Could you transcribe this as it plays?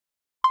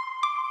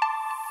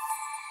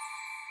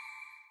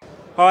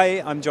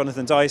Hi, I'm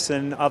Jonathan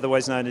Dyson,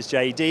 otherwise known as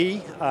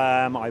JD.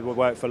 I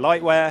work for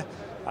Lightware,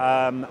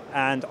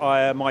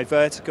 and my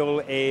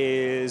vertical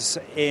is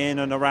in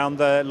and around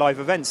the live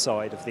events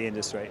side of the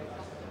industry.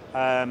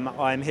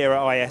 I'm here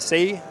at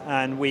ISE,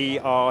 and we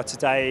are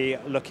today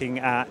looking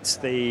at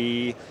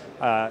the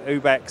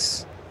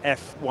Ubex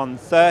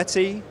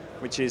F-130,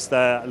 which is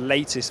the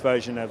latest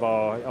version of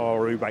our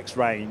Ubex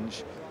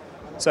range.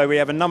 So we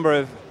have a number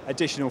of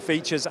additional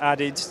features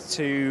added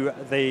to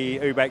the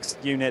Ubex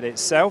unit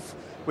itself,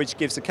 which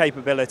gives the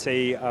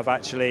capability of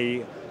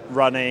actually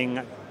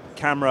running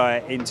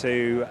camera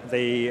into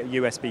the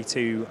USB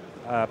 2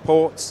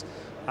 ports,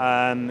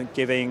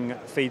 giving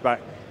feedback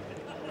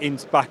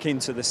back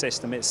into the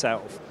system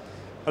itself,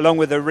 along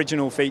with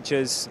original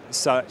features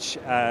such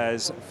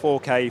as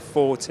 4K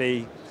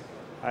 40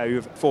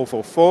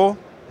 444.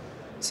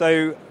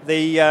 So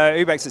the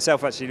Ubex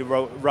itself actually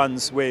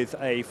runs with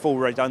a full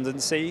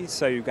redundancy,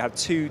 so you have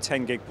two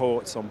 10 gig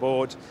ports on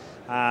board,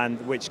 and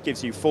which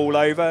gives you fall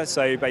over.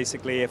 So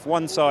basically if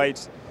one side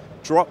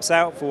drops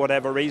out for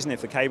whatever reason,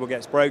 if the cable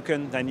gets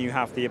broken, then you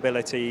have the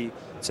ability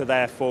to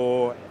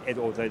therefore, the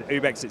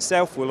Ubex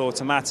itself will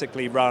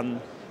automatically run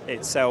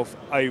itself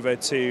over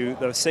to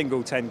the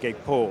single 10 gig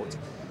port,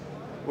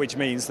 which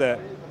means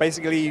that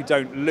basically you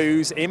don't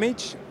lose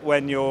image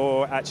when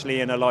you're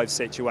actually in a live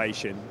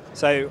situation.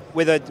 So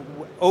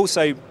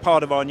also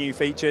part of our new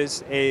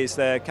features is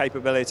the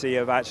capability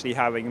of actually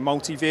having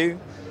multi-view,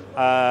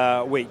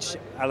 which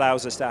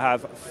allows us to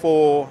have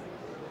four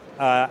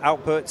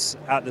outputs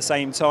at the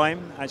same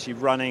time, actually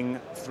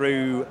running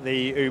through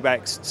the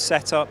Ubex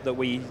setup that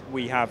we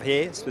have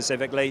here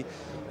specifically,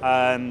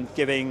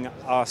 giving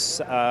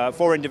us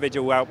four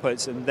individual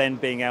outputs and then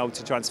being able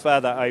to transfer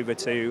that over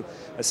to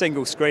a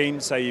single screen,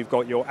 so you've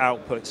got your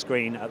output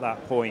screen at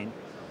that point,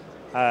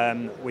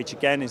 which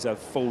again is a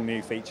full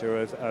new feature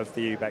of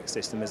the Ubex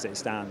system as it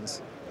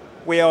stands.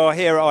 We are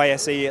here at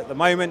ISE at the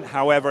moment.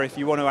 However, if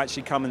you want to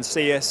actually come and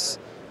see us,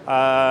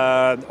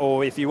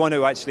 or if you want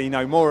to actually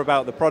know more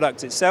about the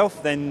product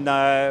itself, then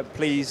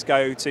please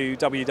go to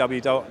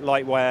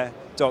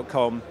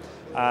www.lightware.com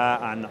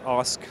and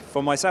ask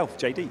for myself,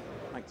 JD.